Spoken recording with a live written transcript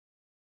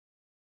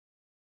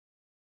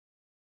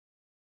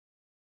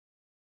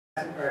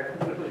I'm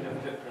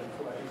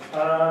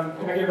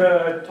going to give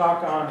a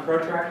talk on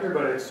Protractor,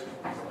 but it's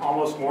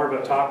almost more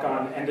of a talk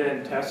on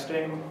end-to-end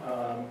testing.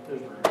 The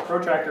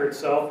Protractor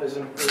itself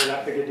isn't really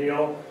that big a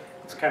deal.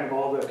 It's kind of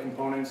all the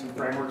components and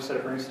frameworks that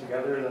it brings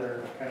together that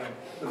are kind of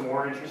the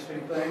more interesting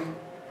thing.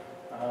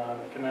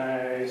 Can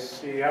I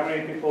see how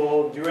many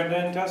people do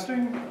end-to-end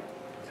testing?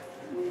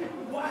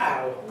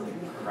 Wow, holy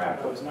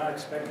crap, I was not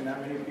expecting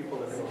that many people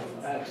to do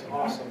it. That's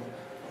awesome.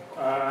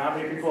 How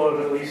many people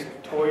have at least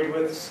toyed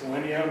with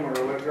Selenium or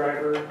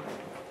WebDriver?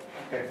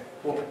 Okay,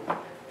 cool.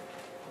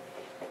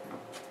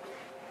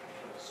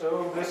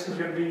 So this is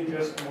going to be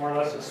just more or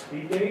less a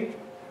speed date.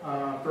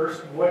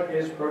 First, what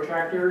is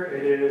Protractor?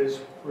 It is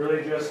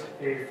really just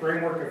a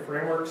framework of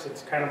frameworks.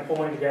 It's kind of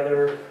pulling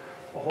together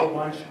a whole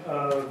bunch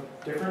of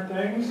different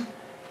things. It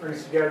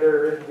brings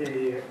together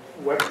the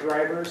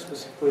WebDriver,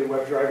 specifically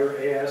WebDriver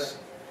AS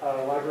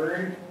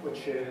library,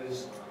 which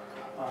is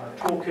a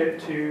toolkit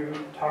to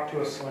talk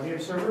to a Selenium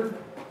server.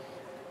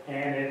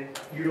 And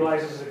it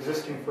utilizes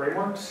existing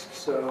frameworks,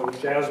 so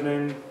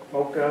Jasmine,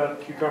 Mocha,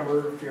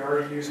 Cucumber, if you're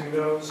already using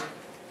those,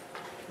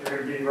 you're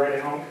going to be right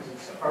at home because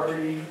it's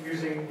already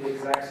using the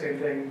exact same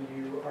thing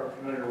you are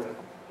familiar with.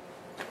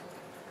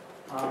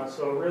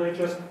 So it really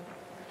just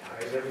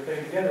ties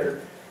everything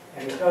together.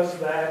 And it does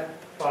that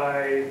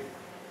by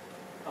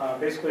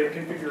basically a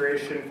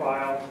configuration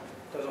file,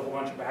 does a whole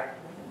bunch of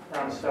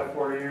background stuff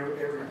for you.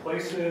 It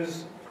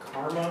replaces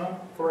Karma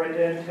for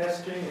end-to-end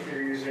testing if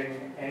you're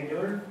using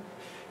Angular.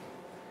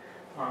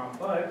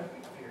 But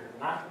if you're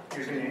not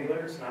using Angular,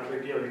 it's not a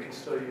big deal. You can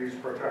still use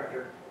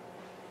Protractor.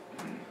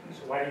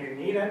 So why do you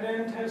need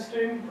end-to-end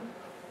testing?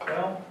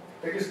 Well,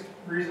 the biggest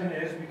reason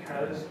is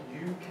because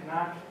you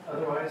cannot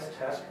otherwise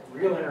test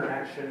real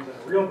interactions in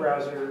a real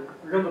browser,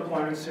 real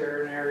deployment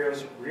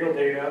scenarios, real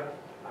data.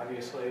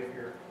 Obviously, if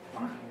you're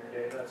mocking your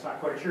data, that's not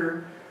quite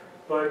true.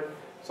 But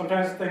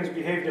sometimes things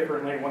behave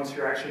differently once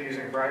you're actually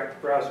using a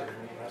browser. I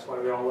mean, that's why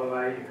we all love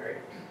IE,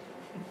 right?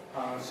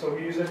 So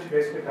we use it to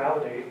basically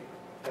validate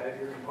that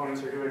your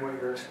components are doing what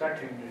you're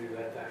expecting to do,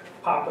 that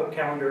pop-up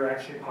calendar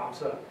actually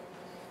pops up.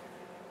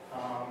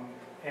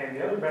 And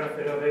the other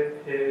benefit of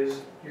it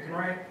is you can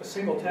write a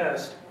single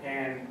test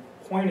and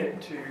point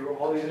it to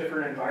all these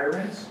different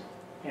environments,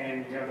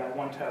 and you have that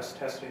one test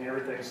testing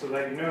everything so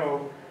that you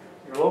know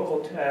your local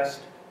test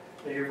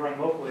that you run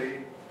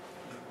locally,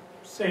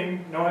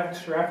 same, no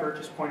extra effort,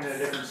 just point at a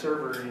different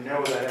server, and you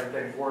know that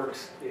everything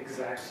works the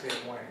exact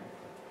same way.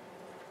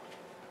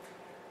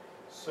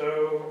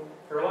 So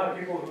there are a lot of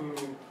people who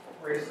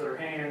raised their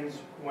hands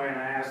when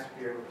I asked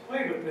if you ever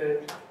played with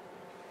it.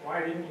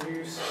 Why didn't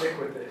you stick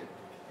with it?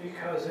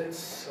 Because it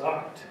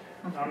sucked.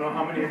 I don't know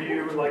how many of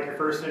you, like your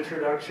first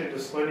introduction to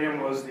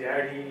Selenium was the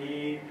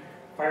IDE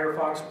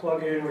Firefox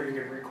plugin where you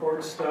could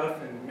record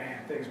stuff, and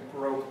man, things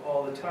broke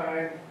all the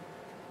time.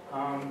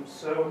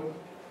 So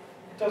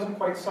it doesn't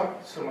quite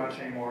suck so much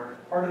anymore.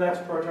 Part of that's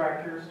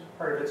Protractors,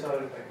 part of it's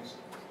other things.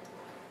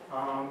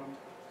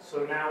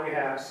 So now we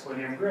have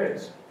Selenium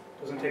grids.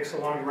 It doesn't take so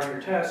long to run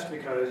your test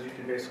because you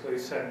can basically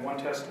send one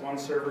test to one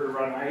server to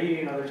run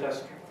IE, another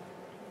test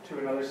to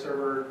another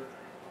server,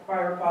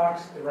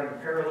 Firefox. They run in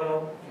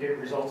parallel. You get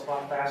results a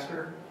lot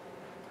faster.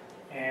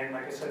 And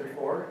like I said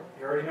before,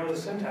 you already know the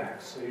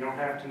syntax, so you don't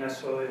have to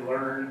necessarily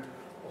learn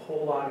a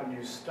whole lot of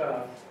new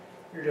stuff.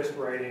 You're just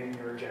writing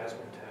your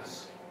Jasmine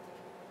tests.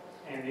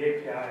 And the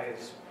API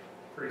is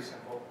pretty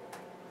simple.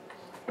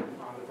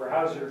 The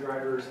browser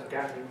drivers have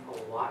gotten a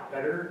lot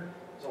better.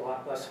 There's a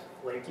lot less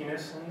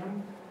flakiness in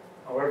them.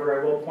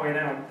 However, I will point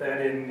out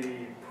that in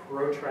the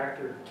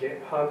Protractor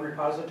GitHub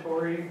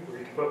repository, where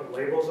you can put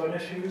labels on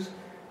issues,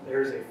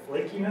 there's a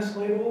flakiness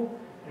label,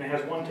 and it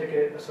has one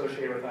ticket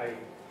associated with IE.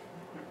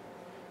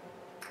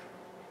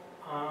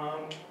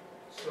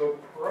 So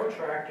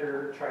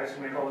Protractor tries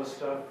to make all this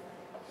stuff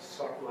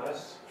suck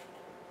less.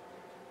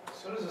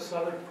 So does this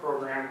other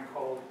program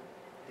called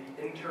the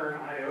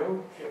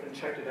Intern.io. If you haven't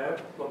checked it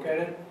out, look at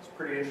it. It's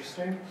pretty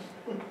interesting.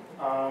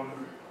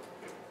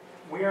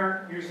 We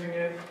aren't using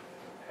it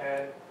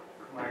at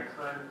my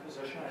current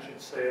position. I should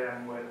say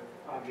I'm with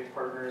Object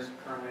Partners,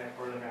 currently at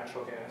Northern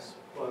Natural Gas.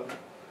 But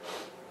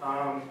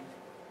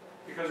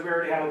because we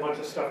already have a bunch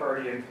of stuff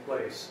already in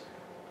place.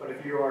 But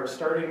if you are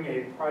starting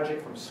a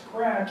project from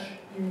scratch,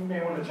 you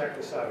may want to check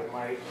this out. It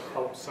might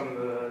help some of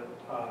the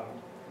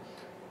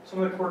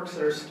quirks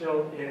that are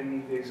still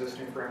in the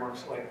existing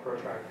frameworks like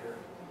Protractor.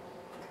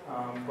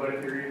 But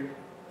if you're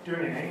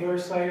doing an Angular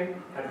site,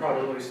 I'd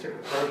probably stick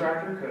with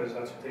Protractor because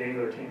that's what the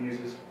Angular team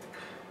uses.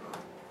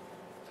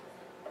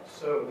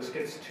 So this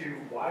gets to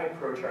why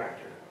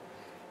Protractor.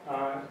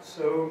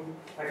 So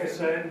like I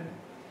said,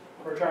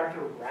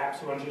 Protractor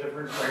wraps a bunch of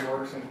different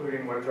frameworks,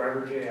 including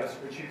WebDriver.js,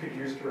 which you could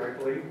use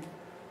directly.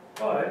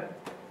 But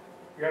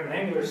if you have an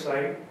Angular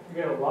site, you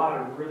get a lot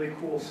of really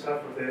cool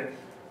stuff with it.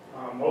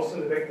 Most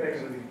of the big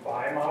things are the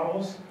by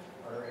models,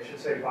 or I should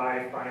say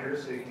by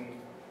finders, so you can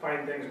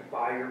find things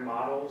by your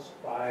models,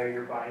 by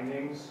your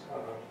bindings,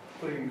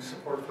 including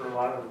support for a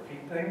lot of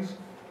repeat things.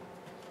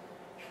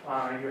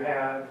 You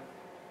have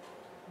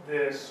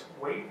this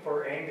wait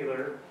for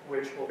Angular,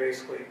 which will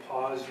basically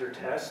pause your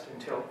test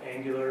until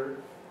Angular,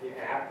 the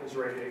app, is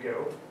ready to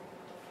go.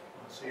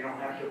 So you don't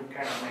have to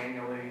kind of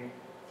manually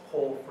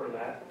hold for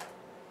that.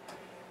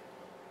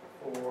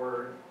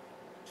 For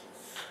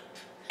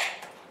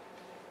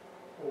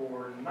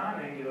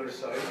non-Angular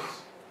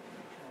sites,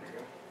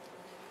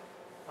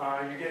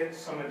 you get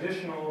some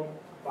additional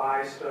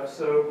buy stuff.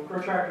 So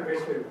Protractor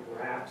basically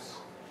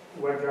wraps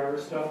WebDriver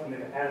stuff, and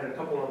they've added a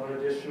couple of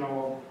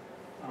additional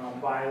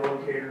buy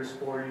locators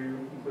for you,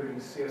 including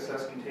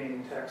CSS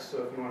containing text.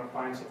 So if you want to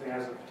find something that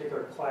has a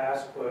particular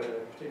class but a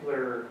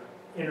particular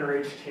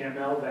inner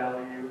HTML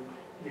value,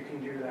 you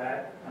can do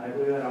that. I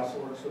believe that also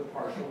works with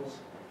partials.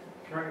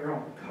 You can write your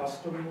own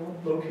custom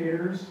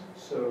locators.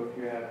 So if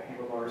you have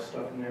handlebar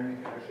stuff in there, you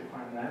can actually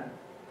find that.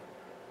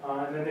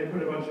 And then they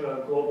put a bunch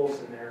of globals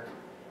in there.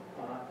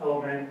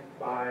 Element,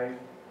 by,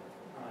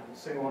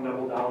 single and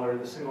double dollar.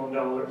 The single and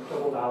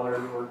double dollar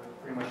work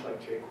pretty much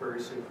like jQuery,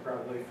 so you're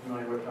probably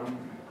familiar with them.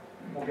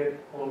 We'll get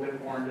a little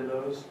bit more into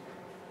those.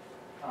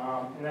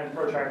 And then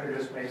Protractor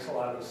just makes a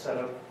lot of the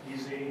setup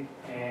easy.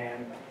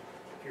 And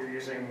if you're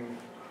using,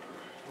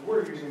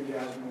 we're using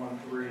Jasmine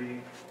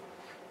 1.3,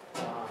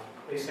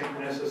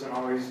 asynchronous isn't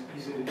always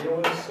easy to deal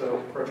with,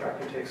 so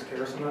Protractor takes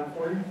care of some of that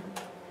for you.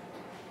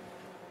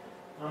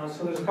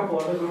 So there's a couple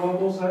other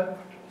globals that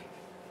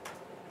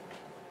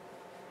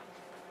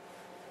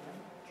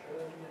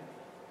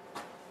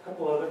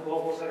other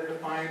globals that are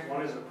defined.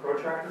 One is a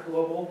Protractor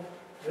global.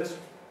 This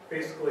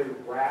basically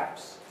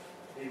wraps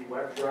the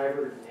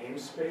WebDriver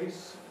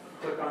namespace.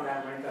 Click on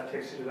that link, that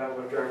takes you to that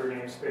WebDriver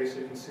namespace.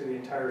 You can see the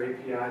entire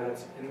API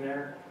that's in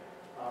there.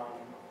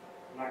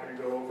 I'm not going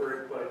to go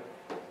over it, but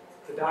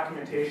the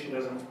documentation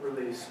doesn't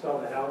really spell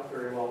that out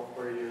very well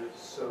for you,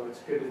 so it's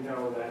good to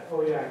know that,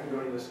 oh yeah, I can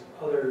go to this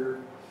other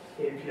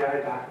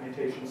API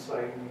documentation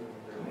site and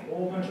there's a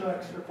whole bunch of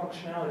extra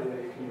functionality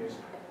that you can use.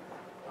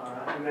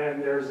 And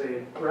then there's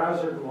a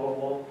browser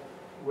global,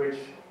 which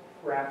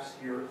wraps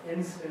your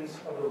instance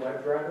of the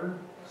WebDriver,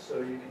 so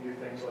you can do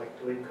things like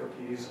delete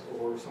cookies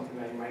or something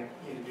that you might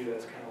need to do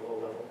that's kind of low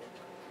level.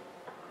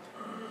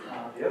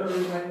 The other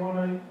reason I want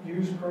to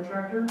use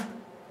Protractor,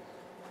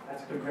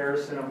 that's a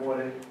comparison of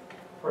what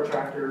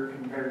Protractor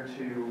compared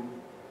to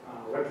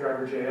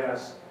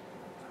WebDriver.js.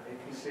 You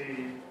can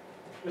see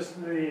just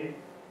the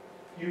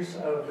use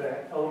of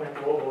the element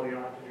global. You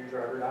don't have to do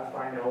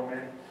driver.find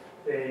element.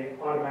 They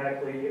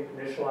automatically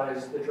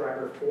initialize the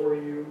driver for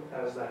you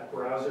as that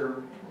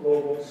browser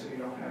global, so you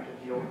don't have to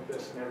deal with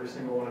this in every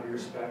single one of your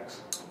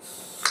specs.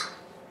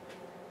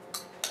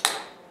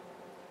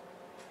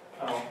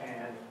 Oh,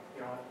 and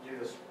you don't have to do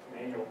this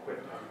manual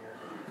quick time here.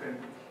 You can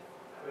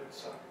have it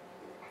suck.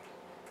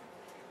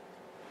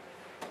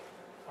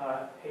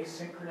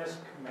 Asynchronous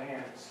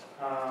commands.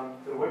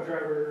 The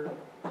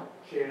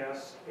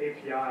WebDriver.js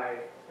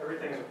API,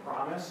 everything is a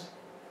promise.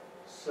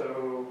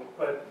 So,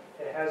 but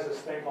it has this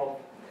thing called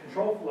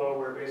control flow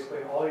where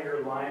basically all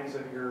your lines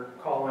that you're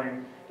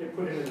calling get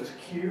put into this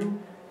queue,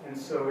 and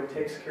so it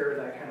takes care of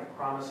that kind of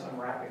promise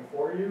unwrapping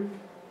for you.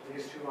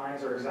 These two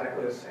lines are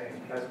exactly the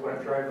same. That's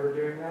WebDriver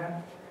doing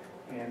that,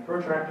 and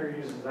Protractor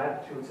uses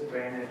that to its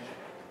advantage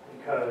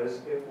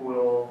because it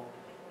will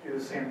do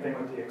the same thing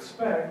with the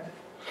expect.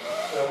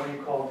 So when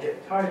you call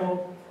get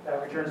title,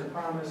 that returns a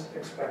promise.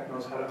 Expect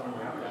knows how to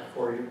unwrap that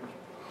for you.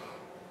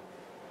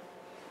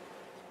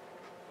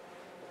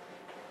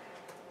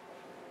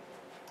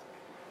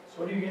 So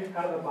what do you get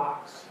out of the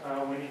box?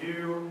 When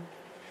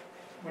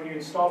you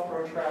install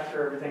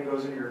Protractor, everything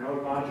goes into your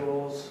node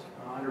modules.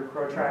 Under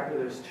Protractor,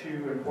 there's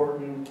two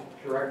important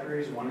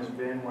directories. One is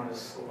bin, one is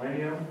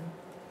Selenium.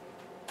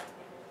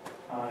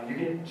 You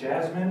get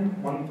Jasmine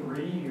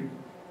 1.3. It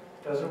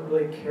doesn't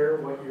really care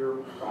what your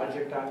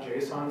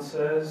project.json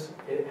says.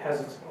 It has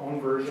its own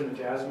version of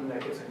Jasmine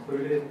that gets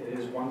included. It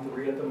is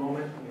 1.3 at the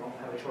moment. You don't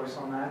have a choice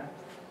on that.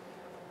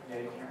 Yeah,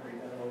 you can't read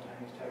that little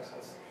tiny text.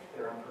 That's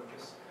there on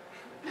purpose.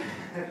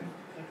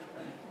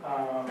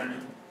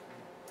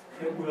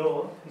 It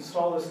will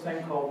install this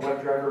thing called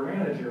WebDriver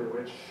Manager,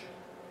 which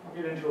I'll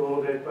get into a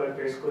little bit, but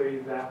basically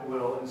that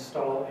will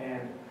install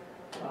and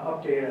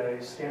update a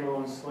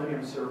standalone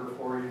Selenium server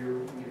for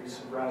you and give you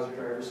some browser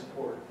driver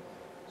support.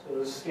 So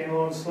this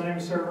standalone Selenium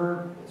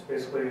server, it's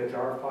basically a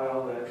jar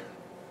file that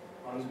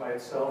runs by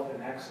itself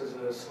and acts as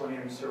a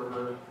Selenium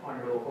server on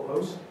your local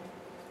host.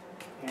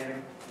 And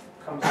it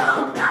comes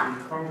along with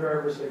the Chrome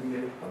driver so you can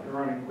get it up and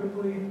running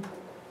quickly.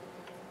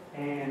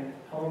 And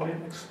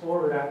Element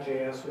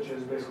Explorer.js, which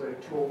is basically a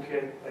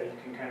toolkit that you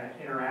can kind of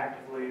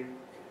interactively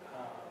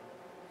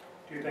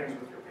do things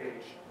with your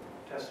page,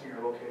 testing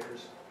your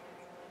locators.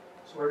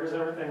 So where does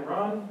everything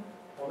run?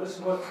 Well, this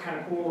is what's kind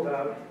of cool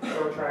about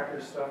Protractor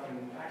stuff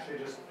and actually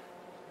just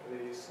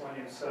the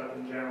Selenium setup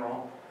in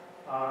general.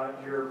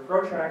 Your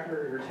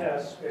Protractor, your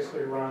tests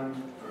basically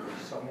run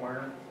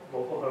somewhere,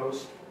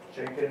 localhost,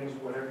 Jenkins,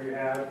 whatever you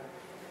have.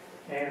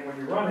 And when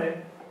you run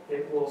it,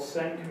 it will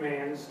send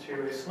commands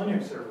to a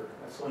Selenium server.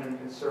 A Selenium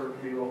server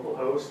could be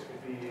localhost,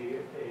 could be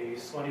a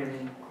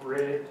Selenium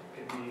grid,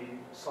 could be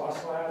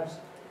Sauce Labs.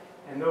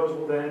 And those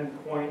will then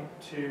point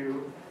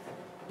to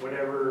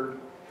whatever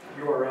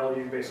URL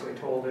you basically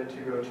told it to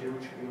go to,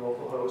 which could be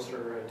localhost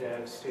or a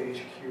dev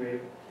stage QA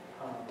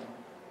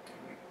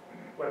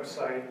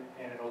website,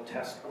 and it'll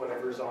test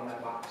whatever's on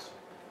that box.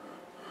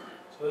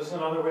 So this is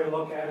another way to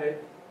look at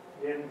it.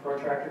 Again,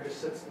 Protractor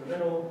just sits in the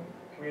middle,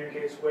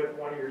 communicates with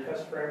one of your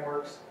test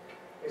frameworks,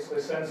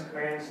 basically sends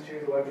commands to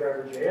the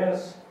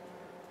WebDriver.js,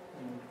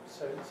 and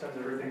sends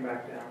everything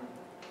back down.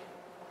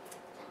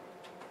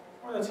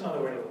 Or that's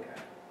another way to look at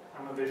it.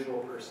 I'm a visual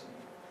person.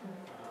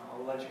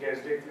 I'll let you guys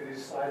dig through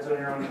these slides on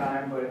your own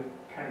time, but it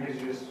kind of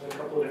gives you just a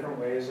couple of different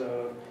ways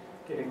of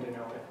getting to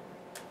know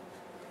it.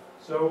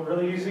 So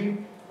really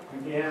easy.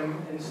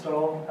 VM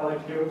install. I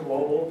like to do it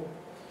global.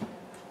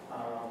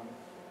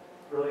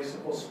 Really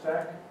simple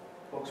spec.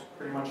 Looks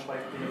pretty much like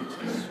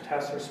the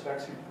tests or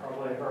specs you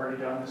probably have already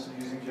done. This is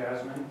using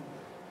Jasmine.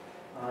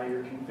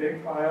 Your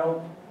config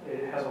file,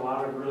 it has a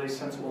lot of really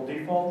sensible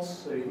defaults,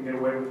 so you can get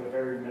away with a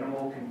very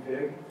minimal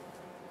config.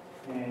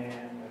 And I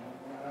don't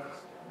know what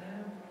else down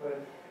there, but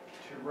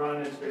to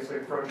run, it's basically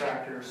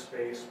Protractor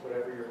space,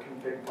 whatever your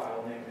config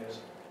file name is.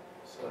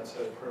 So that's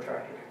a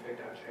Protractor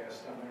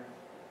config.js down there.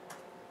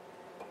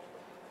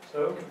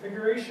 So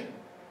configuration.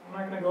 I'm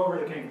not going to go over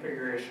the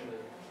configuration.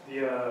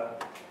 The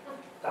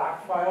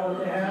doc file that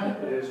they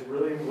have is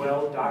really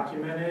well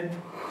documented,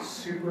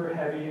 super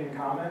heavy in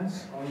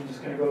comments. I'm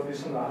just going to go through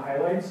some of the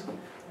highlights.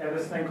 They have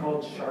this thing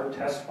called shard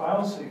test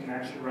files, so you can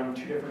actually run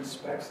two different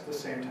specs at the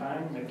same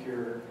time, make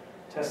your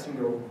testing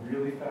go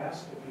really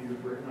fast if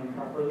you've written them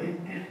properly.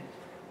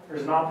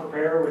 There's not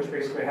prepare, which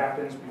basically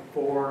happens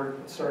before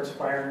it starts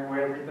firing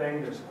away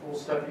everything. There's cool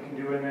stuff you can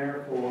do in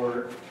there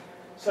for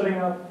setting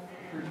up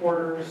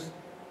reporters,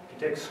 you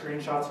can take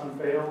screenshots on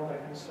fail, that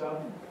kind of stuff.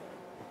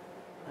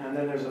 And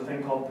then there's a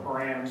thing called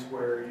params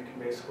where you can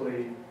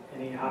basically,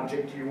 any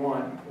object you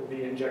want will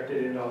be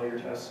injected into all your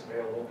tests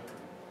available.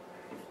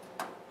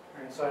 All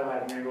right, so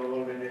I'm going to go a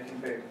little bit into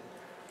config.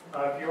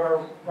 If you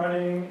are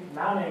running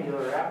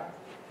non-Angular app,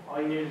 all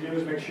you need to do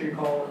is make sure you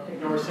call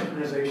ignore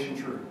synchronization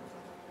true.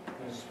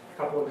 There's a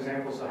couple of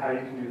examples of how you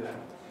can do that.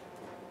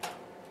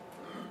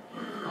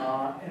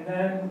 And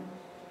then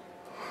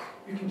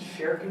you can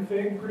share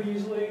config pretty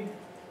easily.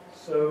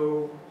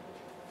 So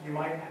you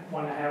might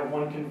want to have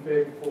one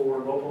config for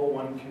local,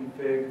 one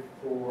config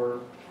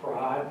for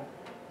prod,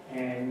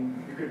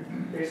 and you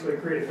could basically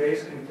create a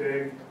base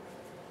config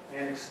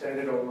and extend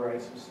it, override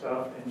some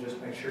stuff, and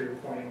just make sure you're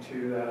pointing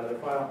to that other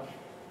file.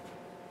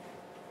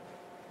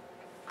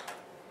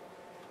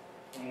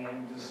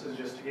 And this is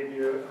just to give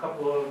you a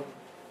couple of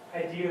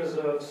ideas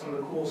of some of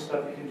the cool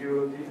stuff you can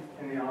do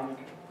in the on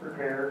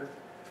prepare.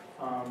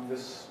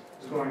 This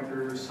is going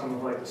through some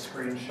of like the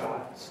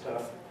screenshot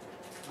stuff.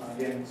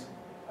 Again,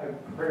 I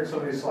prepared some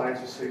of these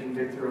slides just so you can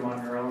dig through them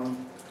on your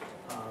own.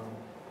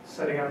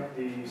 Setting up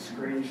the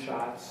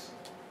screenshots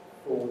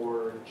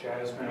for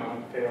Jasmine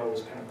on fail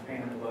was kind of a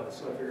pain in the butt,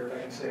 so I figured if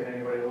I can save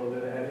anybody a little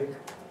bit of headache.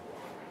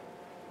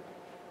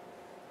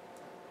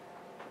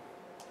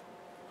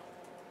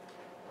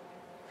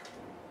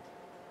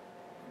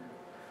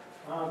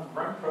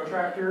 Run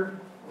Protractor,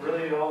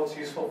 really all it's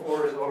useful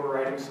for is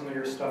overriding some of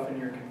your stuff in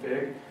your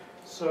config.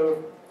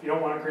 So if you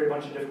don't want to create a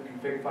bunch of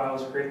different config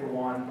files, create the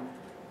one.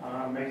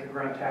 Make your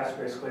grunt task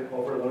basically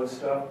overload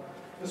stuff.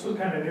 This was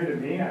kind of new to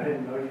me. I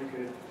didn't know you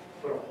could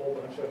put a whole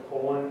bunch of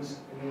colons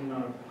in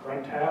a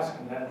grunt task,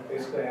 and that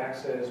basically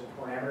acts as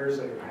parameters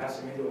that you're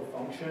passing into a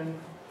function.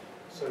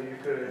 So you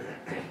could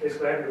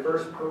basically have your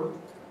first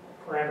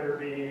parameter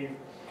be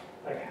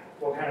like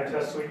what kind of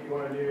test suite you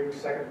want to do,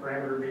 second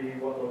parameter be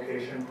what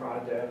location,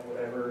 prod dev,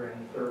 whatever,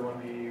 and third one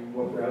be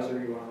what browser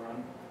you want to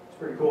run. It's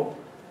pretty cool.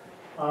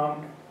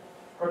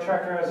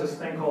 Protractor has this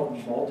thing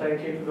called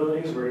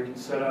multi-capabilities where you can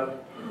set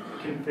up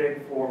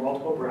config for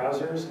multiple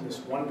browsers in this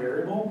one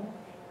variable.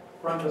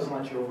 Run doesn't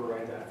let you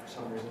override that for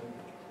some reason.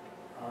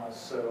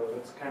 So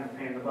that's kind of a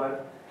pain in the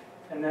butt.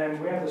 And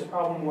then we have this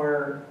problem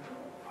where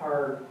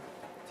our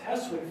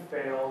test would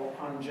fail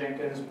on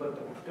Jenkins, but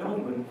the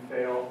build wouldn't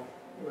fail.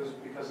 It was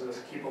because of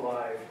this keep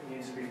alive. It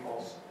needs to be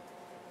false.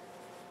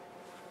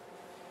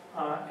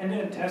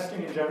 End-to-end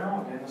testing in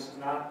general, again, this is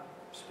not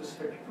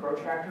specific to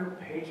Protractor.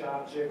 Page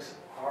objects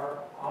are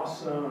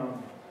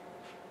awesome.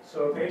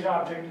 So a page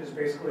object is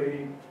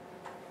basically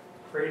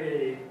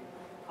create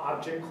a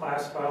object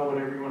class file,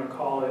 whatever you want to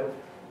call it,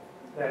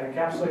 that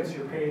encapsulates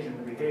your page and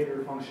the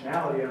behavior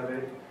functionality of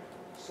it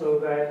so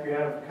that you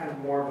have kind of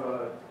more of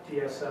a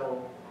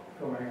DSL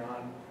going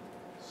on.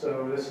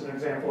 So this is an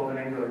example of an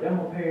Angular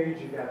demo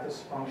page. You've got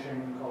this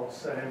function called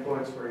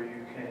setInputs where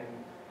you can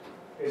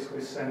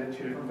basically send it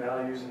two different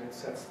values and it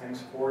sets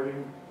things for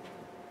you.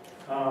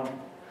 How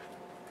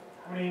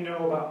many of you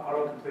know about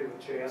autocomplete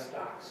with JS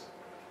docs?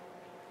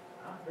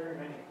 Not very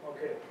many.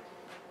 Okay.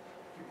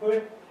 You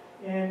put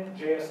in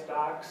JS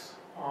docs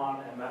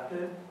on a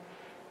method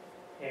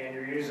and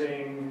you're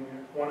using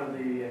one of the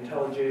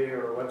IntelliJ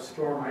or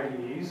WebStorm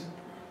IDEs,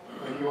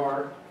 when you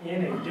are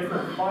in a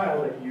different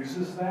file that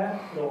uses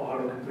that, it'll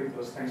autocomplete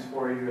those things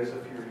for you as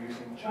if you're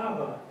using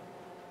Java.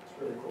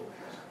 It's really cool.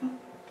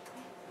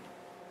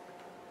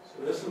 So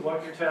So this is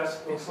what your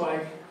test looks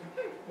like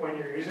when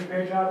you're using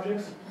page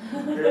objects.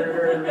 Very,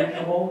 very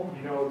reasonable.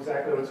 You know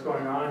exactly what's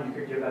going on. You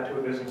could give that to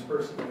a business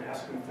person and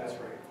ask them if that's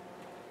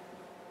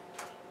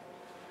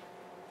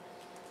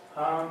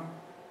right.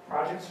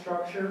 Project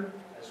structure,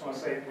 I just want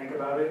to say, think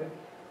about it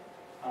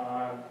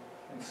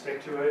and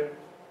stick to it.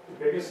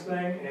 The biggest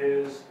thing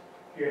is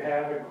you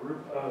have a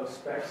group of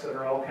specs that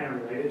are all kind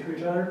of related to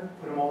each other,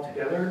 put them all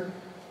together,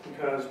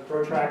 because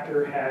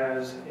Protractor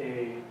has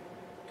a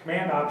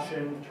command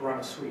option to run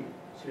a suite.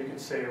 So you could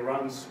say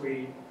run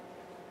suite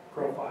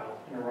profile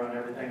and run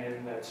everything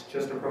in that's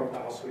just a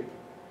profile suite.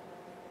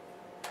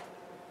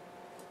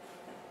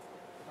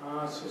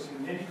 So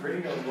some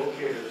nitty-gritty of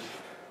locators.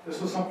 This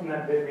was something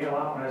that bit me a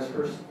lot when I was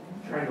first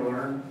trying to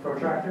learn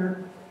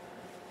Protractor.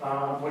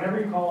 Whenever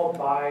you call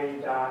by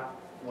dot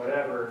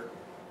whatever,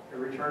 it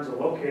returns a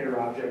locator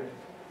object.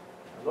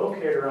 A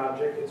locator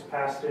object is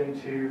passed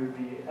into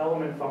the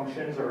element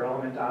functions or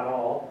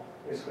element.all.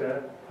 Basically,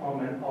 that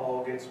element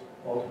all gets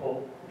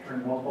multiple,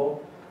 returns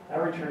multiple.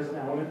 That returns an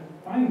element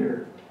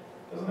finder.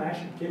 It doesn't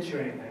actually get you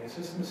anything. It's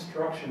just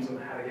instructions on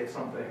how to get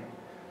something.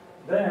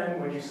 Then,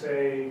 when you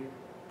say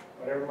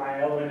whatever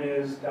my element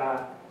is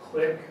dot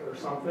click or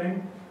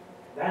something,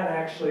 that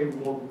actually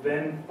will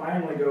then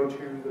finally go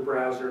to the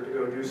browser to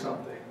go do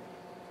something.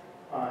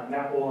 And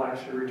that will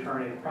actually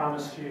return a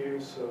promise to you,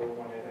 so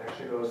when it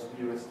actually goes to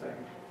do its thing.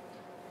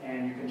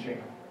 And you can change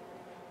it.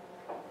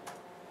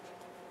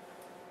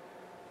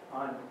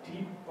 On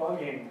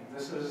debugging,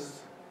 this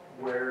is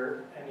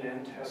where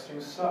end-to-end testing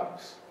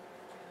sucks.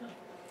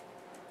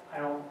 I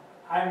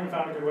haven't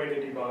found a good way to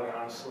debug,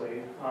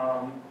 honestly.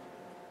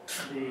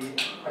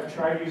 I've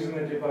tried using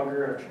the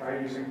debugger, I've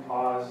tried using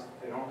pause.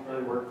 They don't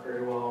really work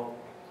very well.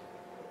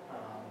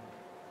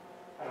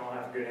 I don't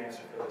have a good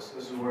answer for this.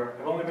 This is where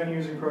I've only been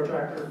using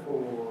Protractor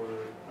for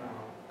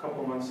a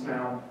couple of months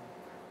now.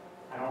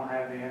 I don't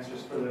have the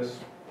answers for this.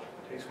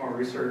 It takes more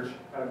research.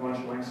 I have a bunch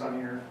of links on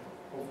here.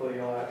 Hopefully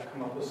you'll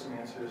come up with some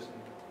answers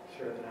and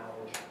share the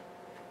knowledge.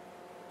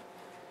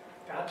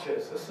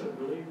 Gotchas. This is a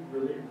really,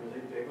 really,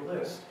 really big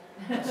list.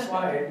 The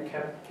slide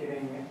kept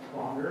getting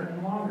longer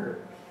and longer.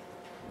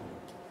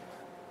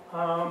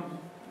 I'll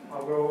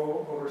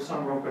go over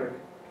some real quick.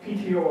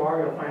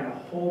 PTOR, you'll find a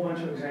whole bunch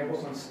of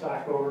examples on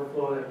Stack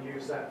Overflow that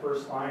use that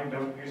first line.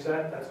 Don't use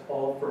that. That's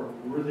all for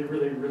really,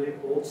 really, really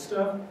old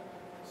stuff.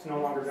 It's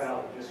no longer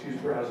valid. Just use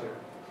browser.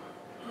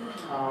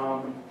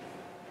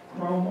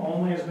 Chrome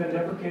only has been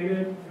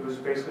deprecated. It was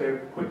basically a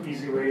quick,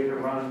 easy way to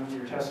run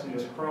your test in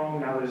just Chrome.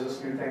 Now there's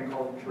this new thing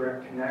called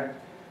Direct Connect,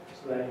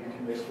 so that you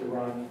can basically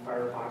run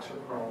Firefox or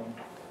Chrome.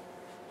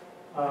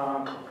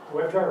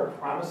 WebDriver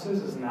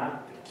Promises is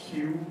not the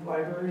Q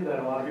library that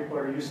a lot of people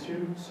are used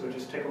to, so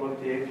just take a look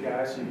at the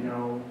API so you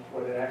know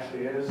what it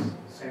actually is.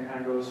 Same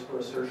kind goes for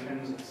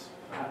assertions. It's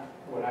not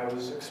what I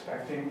was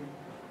expecting.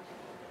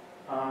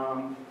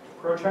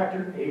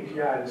 Protractor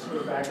API, this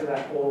goes back to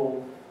that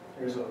whole,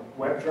 there's a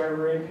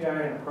WebDriver API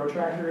and a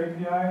Protractor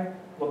API.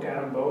 Look at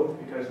them both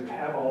because you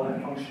have all that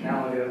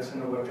functionality that's in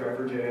the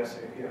WebDriver JS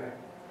API.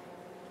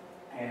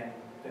 And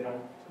they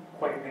don't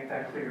quite make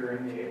that clear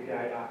in the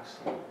API docs.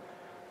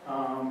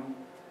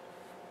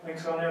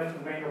 Links on there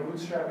for manual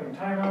bootstrapping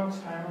timeouts.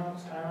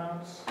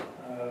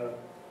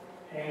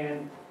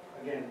 And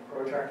again,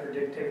 Protractor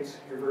dictates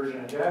your version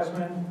of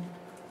Jasmine.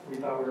 We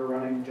thought we were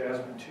running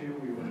Jasmine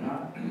 2, we were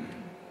not.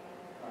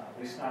 At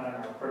least not on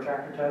our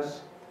Protractor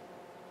tests.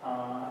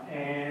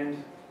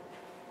 And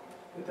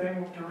the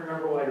thing to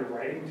remember while you're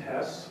writing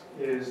tests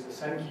is the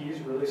send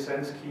keys really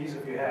sends keys.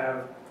 If you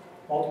have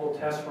multiple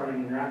tests running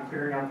and you're not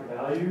clearing out the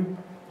value,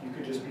 you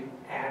could just be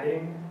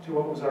adding to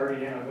what was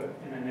already in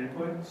an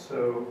input,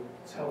 so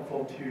it's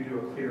helpful to do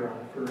a clear on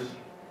it first.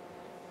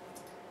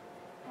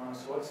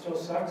 So what still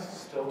sucks?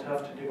 It's still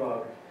tough to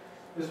debug.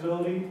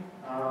 Visibility,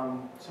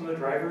 some of the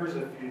drivers,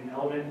 if an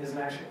element isn't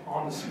actually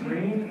on the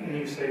screen and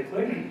you say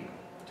click,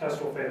 the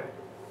test will fail.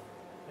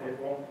 It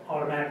won't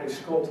automatically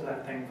scroll to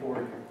that thing for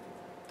you.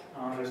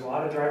 There's a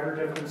lot of driver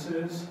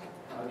differences.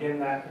 Again,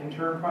 that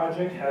intern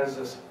project has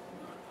this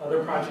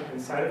other project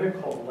inside of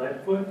it called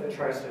Leadfoot that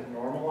tries to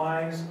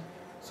normalize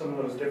some of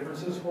those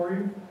differences for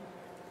you.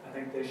 I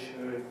think they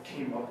should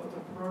team up with the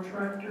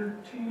Protractor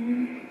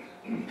team.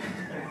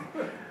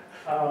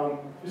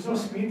 There's no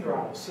speed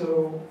throttle.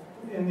 So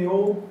in the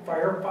old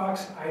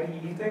Firefox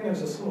IDE thing,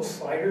 there's this little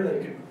slider that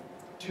you could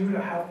do to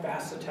how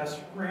fast the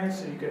test ran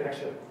so you could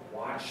actually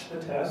watch the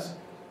test.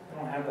 I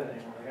don't have that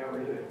anymore. I got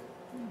rid of it.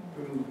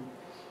 Boo.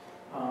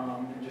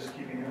 And just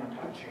keeping it on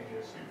top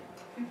changes.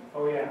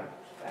 Oh yeah,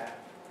 that.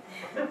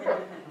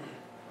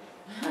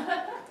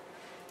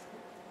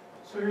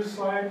 So here's a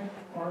slide,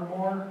 learn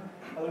more,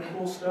 other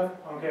cool stuff.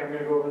 Okay, I'm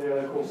going to go over the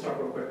other cool stuff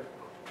real quick.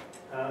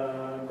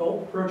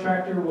 Gulp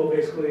Protractor will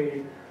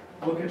basically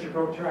look at your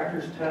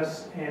Protractor's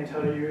tests and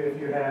tell you if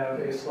you have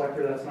a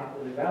selector that's not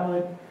really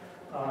valid.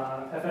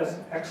 FS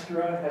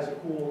Extra has a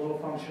cool little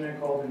function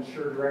called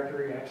ensure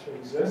directory actually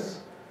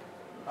exists.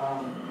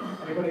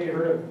 Anybody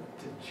heard of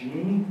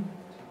Degini?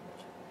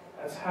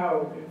 That's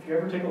how, if you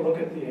ever take a look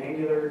at the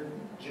Angular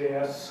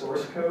JS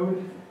source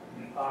code,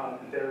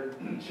 Their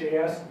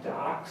JS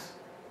docs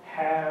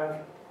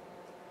have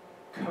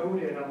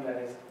code in them that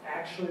is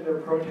actually their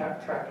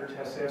Protractor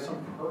test. They have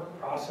some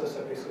process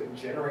that basically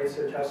generates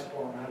their test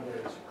form out of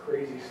there. It's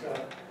crazy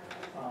stuff.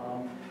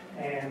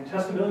 And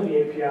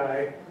testability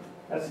API,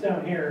 that's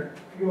down here.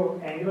 If you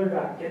go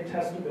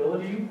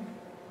angular.getTestability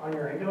on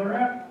your Angular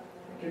app,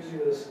 it gives you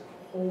this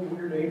whole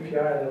weird API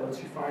that lets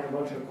you find a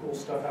bunch of cool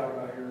stuff out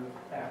about your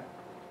app.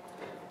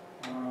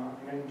 I'm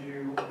going to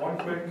do one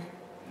quick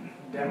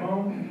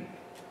demo.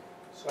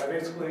 So I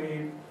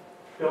basically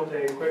built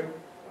a quick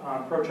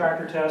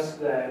Protractor test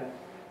that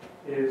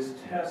is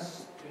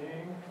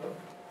testing. Oh,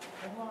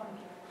 hold on.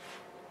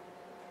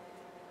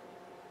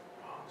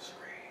 Wrong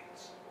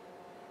screens.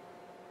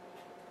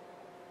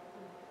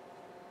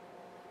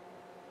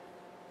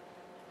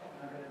 I'm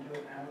not going to do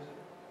it now, is it?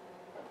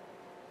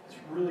 It's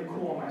really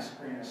cool on my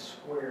screen, a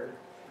square.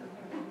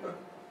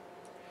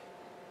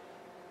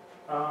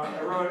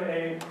 I wrote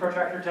a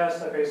Protractor test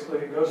that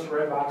basically goes to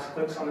Redbox,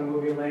 clicks on the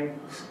movie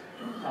links,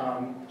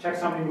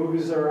 checks how many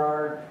movies there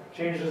are,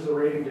 changes the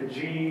rating to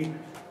G,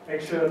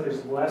 makes sure that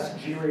there's less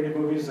G-rated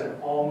movies than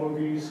all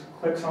movies,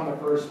 clicks on the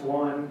first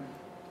one,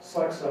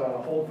 selects a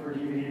hold for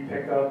DVD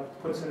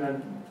pickup, puts in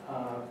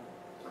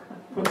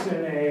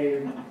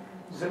a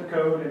zip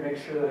code and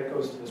makes sure that it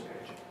goes to this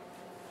page.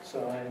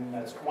 So, and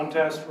that's one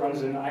test,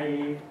 runs in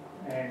IE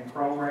and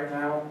Chrome right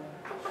now.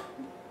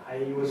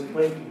 IE was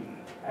flaky.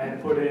 I had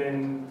to put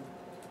in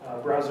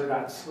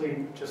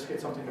browser.sleep just to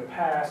get something to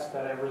pass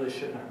that I really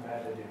shouldn't have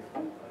had to do.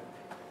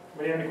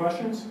 Anybody have any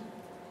questions?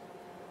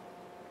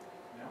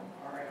 No?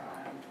 All right.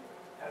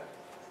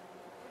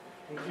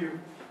 Thank you.